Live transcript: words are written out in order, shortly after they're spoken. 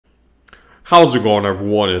How's it going,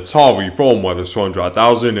 everyone? It's Harvey from Weather Sponge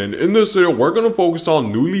 1000, and in this video we're going to focus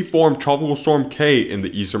on newly formed Tropical Storm K in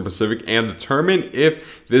the Eastern Pacific and determine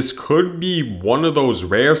if this could be one of those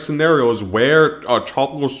rare scenarios where a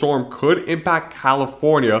tropical storm could impact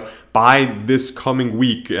California by this coming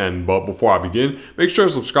weekend. But before I begin, make sure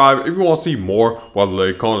to subscribe if you want to see more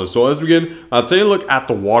weather content. So let's begin. Let's take a look at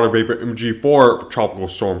the water vapor imagery for Tropical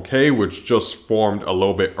Storm K, which just formed a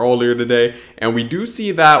little bit earlier today, and we do see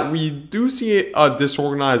a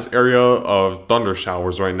disorganized area of thunder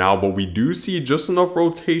showers right now, but we do see just enough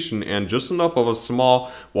rotation and just enough of a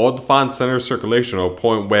small, well-defined center circulation, a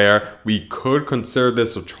point where we could consider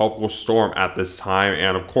this a tropical storm at this time.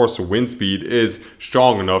 And of course, the wind speed is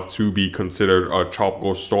strong enough to be considered a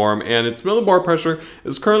tropical storm, and its millibar pressure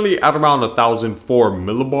is currently at around 1,004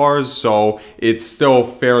 millibars, so it's still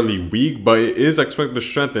fairly weak, but it is expected to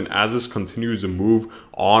strengthen as this continues to move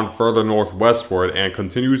on further northwestward and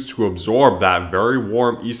continues to absorb that very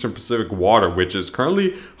warm Eastern Pacific water, which is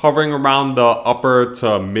currently hovering around the upper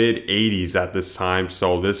to mid 80s at this time.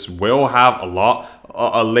 So this will have a lot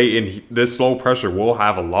this low pressure will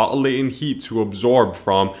have a lot of latent heat to absorb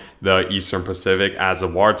from the Eastern Pacific, as the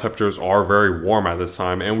water temperatures are very warm at this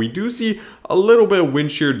time. And we do see a little bit of wind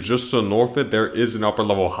shear just to the north of it. There is an upper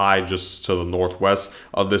level high just to the northwest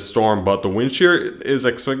of this storm, but the wind shear is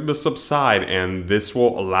expected to subside, and this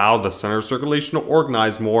will allow the center circulation to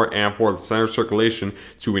organize more and for the center circulation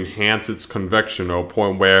to enhance its convection to a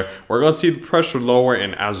point where we're going to see the pressure lower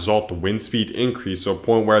and as a result the wind speed increase to a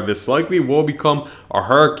point where this likely will become a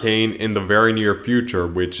hurricane in the very near future,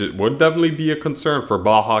 which it would definitely be a concern for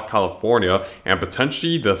Baja California and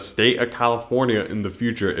potentially the state of California in the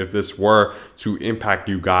future if this were to impact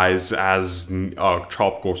you guys as a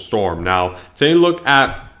tropical storm. Now, take a look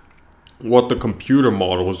at what the computer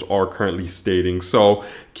models are currently stating. So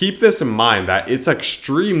keep this in mind that it's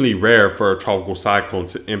extremely rare for a tropical cyclone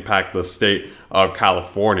to impact the state of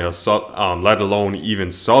California, let alone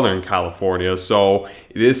even Southern California. So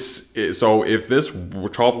if this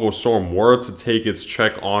tropical storm were to take its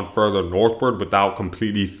trek on further northward without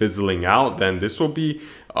completely fizzling out, then this will be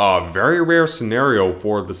a very rare scenario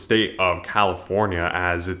for the state of California,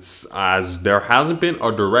 as there hasn't been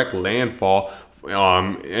a direct landfall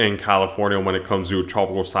in California when it comes to a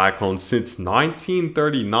tropical cyclone since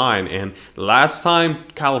 1939, and last time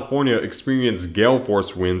California experienced gale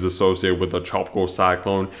force winds associated with a tropical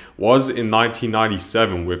cyclone was in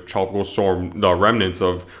 1997 with tropical storm, the remnants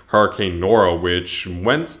of Hurricane Nora, which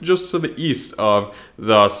went just to the east of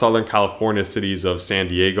the Southern California cities of San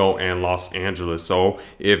Diego and Los Angeles. So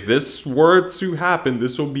if this were to happen,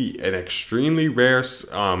 this will be an extremely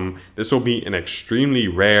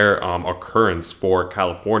rare occurrence for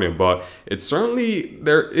California. But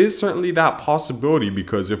there is certainly that possibility,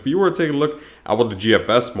 because if you were to take a look at what the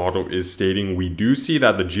GFS model is stating, we do see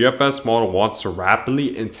that the GFS model wants to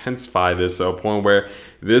rapidly intensify this to a point where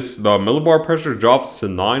the millibar pressure drops to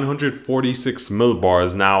 946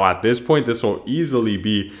 millibars. Now at this point, this will easily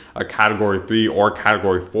be a category 3 or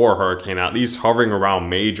category 4 hurricane, at least hovering around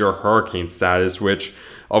major hurricane status, which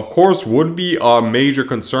of course would be a major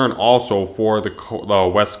concern also for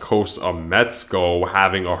the west coast of Mexico,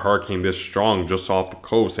 having a hurricane this strong just off the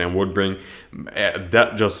coast, and would bring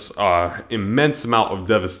immense amount of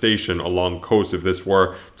devastation along the coast if this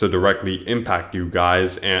were to directly impact you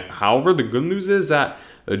guys. And however, the good news is that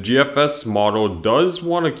the GFS model does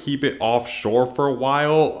want to keep it offshore for a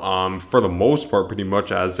while, for the most part pretty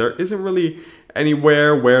much, as there isn't really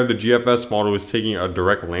anywhere where the GFS model is taking a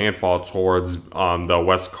direct landfall towards the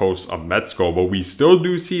west coast of Mexico. But we still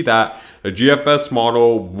do see that the GFS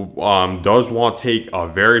model does want to take a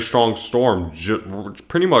very strong storm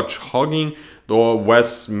pretty much hugging the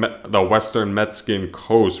western Mexican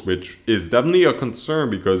coast, which is definitely a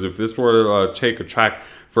concern, because if this were to take a track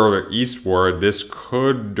further eastward, this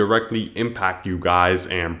could directly impact you guys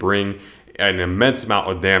and bring an immense amount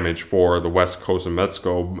of damage for the west coast of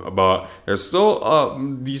Mexico. But there's still a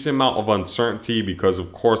decent amount of uncertainty, because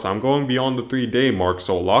of course I'm going beyond the 3-day mark,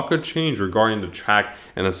 so a lot could change regarding the track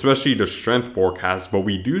and especially the strength forecast. But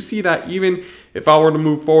we do see that even if I were to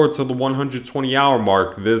move forward to the 120-hour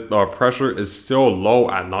mark, the pressure is still low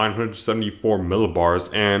at 974 millibars.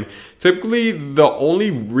 And typically the only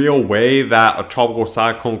real way that a tropical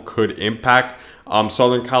cyclone could impact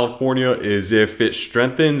Southern California is if it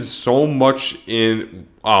strengthens so much in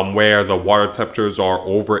where the water temperatures are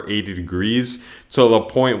over 80 degrees, to the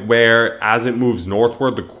point where as it moves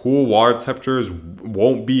northward, the cool water temperatures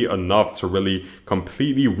won't be enough to really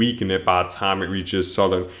completely weaken it by the time it reaches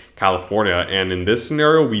Southern California. And in this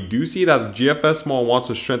scenario, we do see that the GFS model wants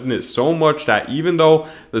to strengthen it so much that even though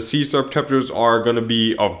the sea surface temperatures are going to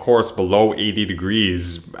be, of course, below 80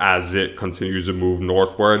 degrees as it continues to move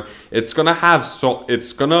northward, it's going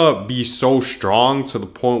to be so strong to the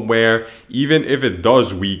point where even if it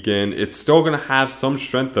does weaken, it's still going to have some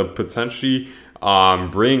strength to potentially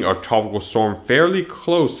bring a tropical storm fairly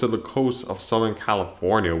close to the coast of Southern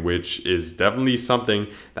California, which is definitely something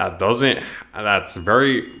that doesn't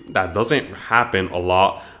happen a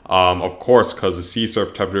lot. Of course, because the sea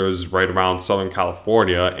surface temperature is right around Southern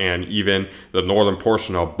California, and even the northern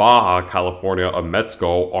portion of Baja California of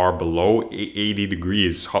Mexico are below 80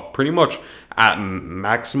 degrees, pretty much at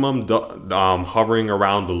maximum, hovering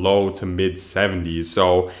around the low to mid 70s.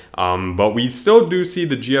 So, but we still do see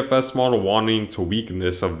the GFS model wanting to weaken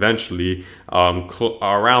this eventually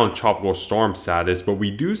around tropical storm status. But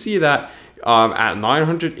we do see that at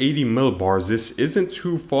 980 millibars, this isn't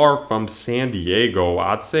too far from San Diego.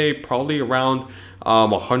 I'd say probably around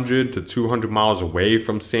 100 to 200 miles away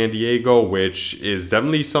from San Diego, which is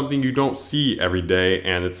definitely something you don't see every day,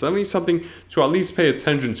 and it's definitely something to at least pay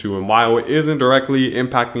attention to. And while it isn't directly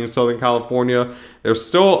impacting Southern California, there's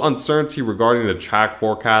still uncertainty regarding the track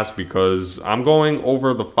forecast, because I'm going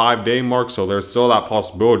over the 5-day mark, so there's still that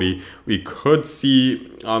possibility we could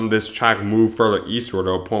see this track move further eastward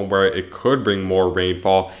to a point where it could bring more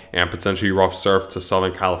rainfall and potentially rough surf to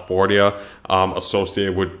Southern California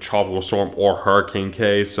associated with tropical storm or Hurricane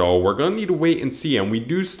K. So we're going to need to wait and see, and we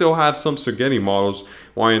do still have some spaghetti models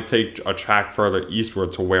wanting to take a track further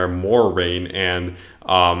eastward to where more rain and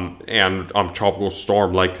tropical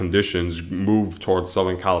storm-like conditions move towards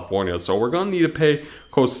Southern California. So we're going to need to pay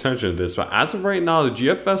close attention to this. But as of right now, the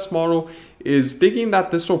GFS model is thinking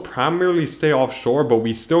that this will primarily stay offshore, but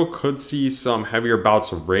we still could see some heavier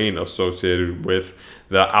bouts of rain associated with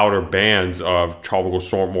the outer bands of tropical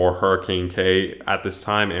storm or Hurricane K at this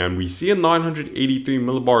time. And we see a 983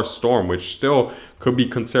 millibar storm, which still could be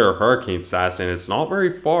considered hurricane status, and it's not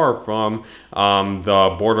very far from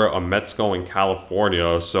the border of Mexico and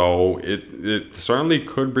California. So it certainly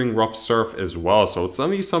could bring rough surf as well. So it's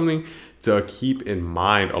certainly something to keep in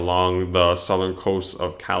mind along the southern coast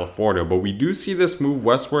of California. But we do see this move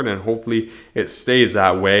westward, and hopefully it stays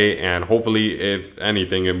that way, and hopefully, if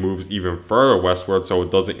anything, it moves even further westward so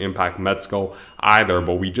it doesn't impact Mexico either.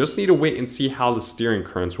 But we just need to wait and see how the steering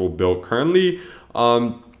currents will build. Currently,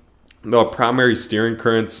 the primary steering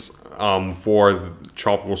currents for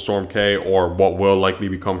Tropical Storm K, or what will likely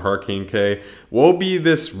become Hurricane K, will be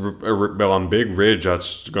this big ridge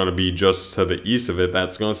that's going to be just to the east of it,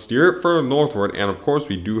 that's going to steer it further northward. And of course,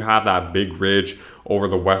 we do have that big ridge over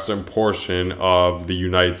the western portion of the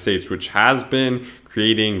United States, which has been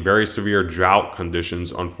creating very severe drought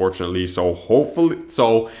conditions, unfortunately. So hopefully,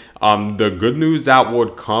 the good news that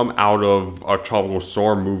would come out of a tropical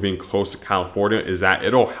storm moving close to California is that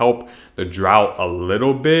it'll help the drought a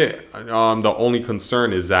little bit. The only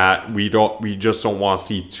concern is that we just don't want to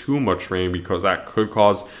see too much rain, because that could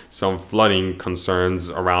cause some flooding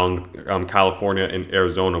concerns around California and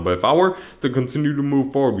Arizona. But if I were to continue to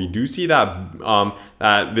move forward, we do see that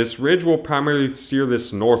that this ridge will primarily steer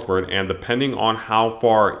this northward, and depending on how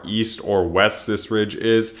far east or west this ridge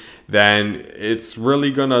is, then it's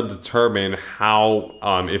really gonna determine how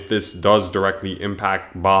if this does directly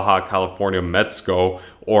impact Baja California, Mexico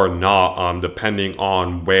or not, depending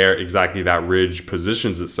on where exactly that ridge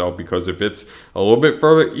positions itself. Because if it's a little bit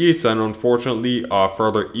further east, then unfortunately a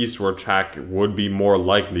further eastward track would be more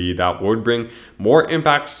likely. That would bring more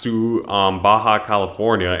impacts to Baja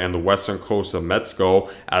California and the western coast of Mexico,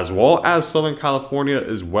 as well as Southern California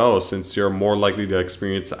as well, since you're more likely to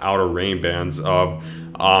experience the outer rain bands of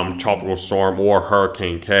Tropical Storm or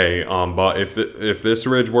Hurricane K. But if this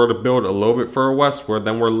ridge were to build a little bit further westward,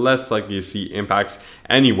 then we're less likely to see impacts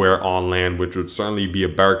anywhere on land, which would certainly be a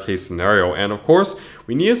better case scenario. And of course,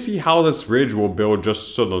 we need to see how this ridge will build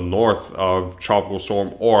just to the north of Tropical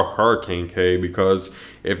Storm or Hurricane K, because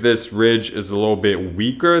if this ridge is a little bit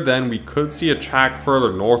weaker, then we could see a track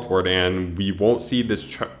further northward, and we won't see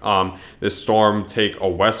this storm take a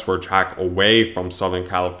westward track away from Southern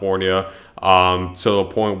California, to the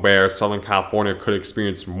point where Southern California could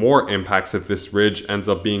experience more impacts if this ridge ends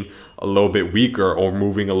up being a little bit weaker or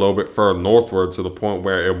moving a little bit further northward to the point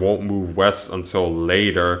where it won't move west until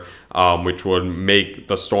later, which would make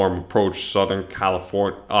the storm approach Southern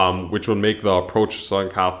California, which would make the approach to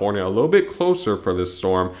Southern California a little bit closer for this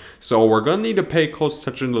storm. So we're going to need to pay close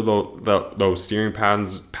attention to those steering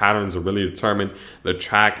patterns to really determine the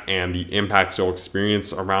track and the impacts you'll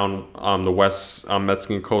experience around the west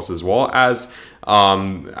Mexican coast, as well as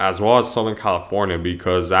Southern California,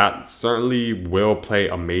 because that certainly will play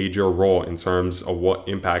a major role in terms of what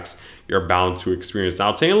impacts you're bound to experience.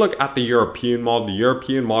 Now, taking a look at the European model, the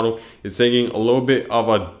European model is taking a little bit of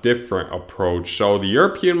a different approach. So the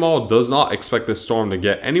European model does not expect this storm to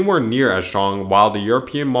get anywhere near as strong, while the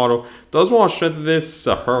European model does want to strengthen this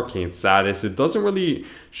to hurricane status. It doesn't really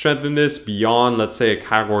strengthen this beyond, let's say, a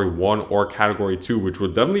Category 1 or Category 2, which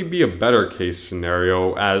would definitely be a better case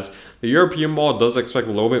scenario, as the European model does expect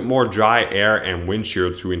a little bit more dry air and wind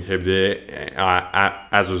shear to inhibit it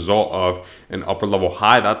as a result of an upper level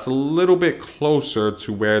high that's a little bit closer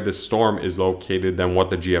to where the storm is located than what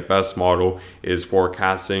the GFS model is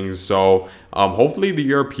forecasting. So hopefully the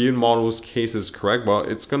European model's case is correct, but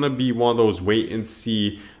it's going to be one of those wait and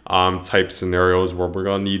see type scenarios where we're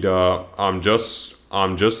going to need to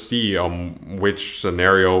just see which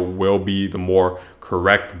scenario will be the more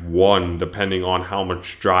correct one, depending on how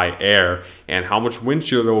much dry air and how much wind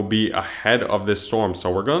shear there will be ahead of this storm. So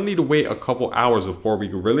we're going to need to wait a couple hours before we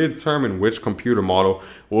can really determine which computer model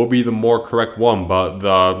will be the more correct one.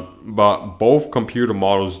 But both computer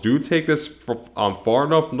models do take this far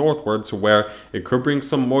enough northward to where it could bring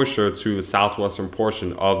some moisture to the southwestern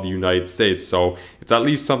portion of the United States. So it's at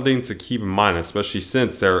least something to keep in mind, especially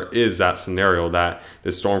since there is that scenario that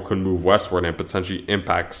this storm could move westward and potentially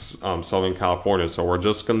impacts Southern California. So we're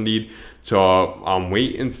just going to need to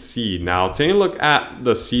wait and see. Now, taking a look at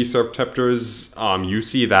the sea surf temperatures, you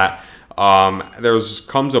see that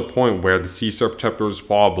comes a point where the sea surf temperatures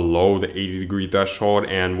fall below the 80-degree threshold.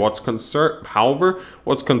 And what's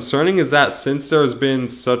concerning is that since there's been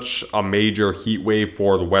such a major heat wave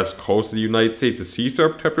for the west coast of the United States, the sea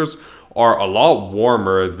surf temperatures are a lot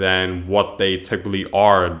warmer than what they typically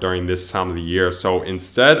are during this time of the year. So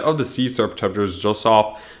instead of the sea surf temperatures just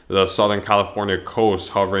off the Southern California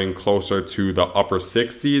coast hovering closer to the upper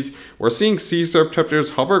 60s, we're seeing sea surf temperatures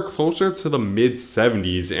hover closer to the mid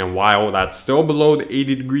 70s. And while that's still below the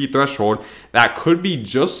 80-degree threshold, that could be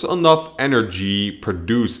just enough energy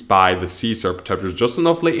produced by the sea surf temperatures, just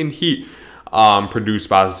enough latent heat produced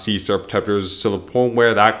by the sea surf temperatures, to the point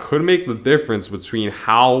where that could make the difference between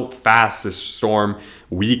how fast this storm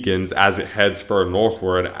weakens as it heads further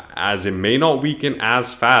northward, as it may not weaken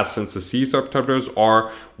as fast since the sea surf temperatures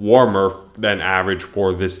are warmer than average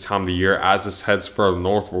for this time of the year as this heads further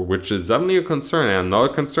northward, which is definitely a concern. And another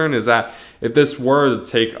concern is that if this were to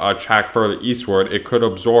take a track further eastward, it could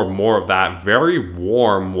absorb more of that very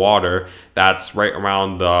warm water that's right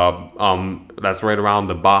around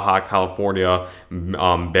the Baja California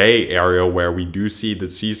Bay area, where we do see the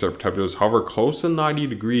sea surf temperatures hover close to 90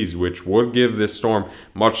 degrees, which would give this storm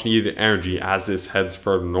much needed energy as this heads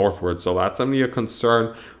further northward. So that's definitely a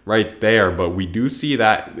concern right there. But we do see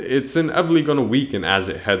that it's inevitably going to weaken as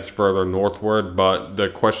it heads further northward, but the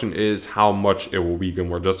question is how much it will weaken.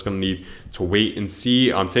 We're just going to need to wait and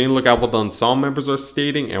see. I'm taking a look at what the ensemble members are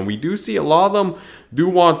stating, and we do see a lot of them do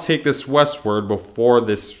want to take this westward before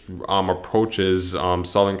this approaches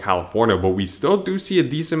Southern California, but we still do see a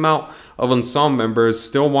decent amount of ensemble members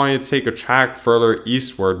still wanting to take a track further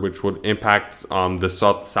eastward, which would impact the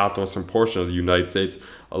southwestern portion of the United States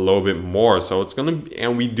a little bit more. So it's going to,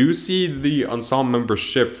 and we do see the ensemble members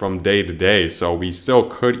shift from day to day, so we still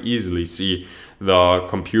could easily see the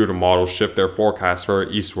computer model shift their forecast further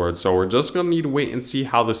eastward. So we're just going to need to wait and see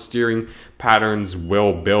how the steering patterns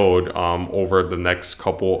will build over the next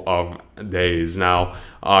couple of days. Now,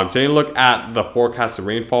 taking a look at the forecasted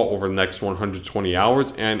rainfall over the next 120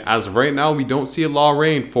 hours, and as of right now, we don't see a lot of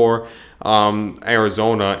rain for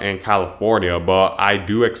Arizona and California, but I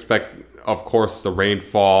do expect, of course, the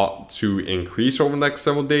rainfall to increase over the next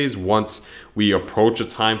several days once we approach a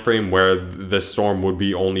time frame where this storm would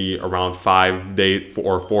be only around 5 days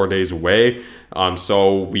or 4 days away.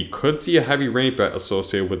 So we could see a heavy rain threat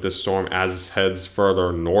associated with this storm as it heads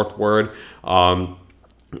further northward.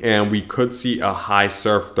 And we could see a high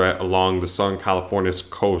surf threat along the Southern California's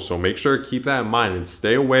coast. So make sure to keep that in mind and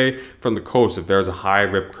stay away from the coast if there's a high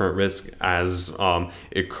rip current risk, as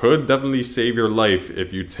it could definitely save your life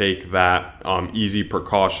if you take that easy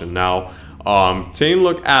precaution. Now, taking a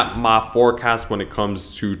look at my forecast when it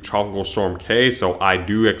comes to Tropical Storm K. So I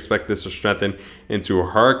do expect this to strengthen into a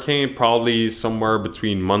hurricane probably somewhere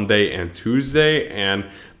between Monday and Tuesday. And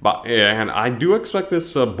And I do expect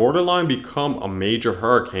this borderline become a major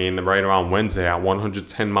hurricane right around Wednesday at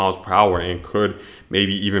 110 miles per hour, and could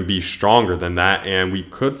maybe even be stronger than that. And we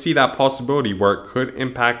could see that possibility where it could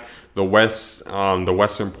impact the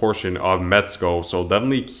western portion of Mexico. So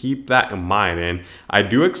definitely keep that in mind. And I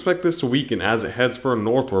do expect this to weaken as it heads further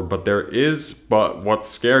northward. But what's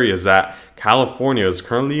scary is that California is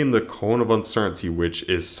currently in the cone of uncertainty, which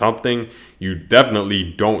is something you definitely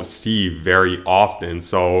don't see very often.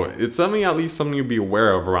 So it's something, at least something to be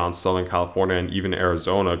aware of around Southern California and even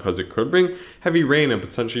Arizona, because it could bring heavy rain and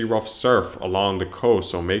potentially rough surf along the coast.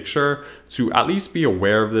 So make sure to at least be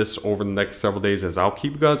aware of this over the next several days, as I'll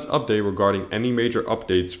keep you guys updated regarding any major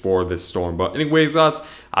updates for this storm. But anyways, guys,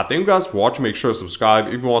 I thank you guys for watching. Make sure to subscribe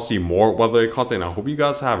if you want to see more weather content. I hope you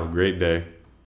guys have a great day.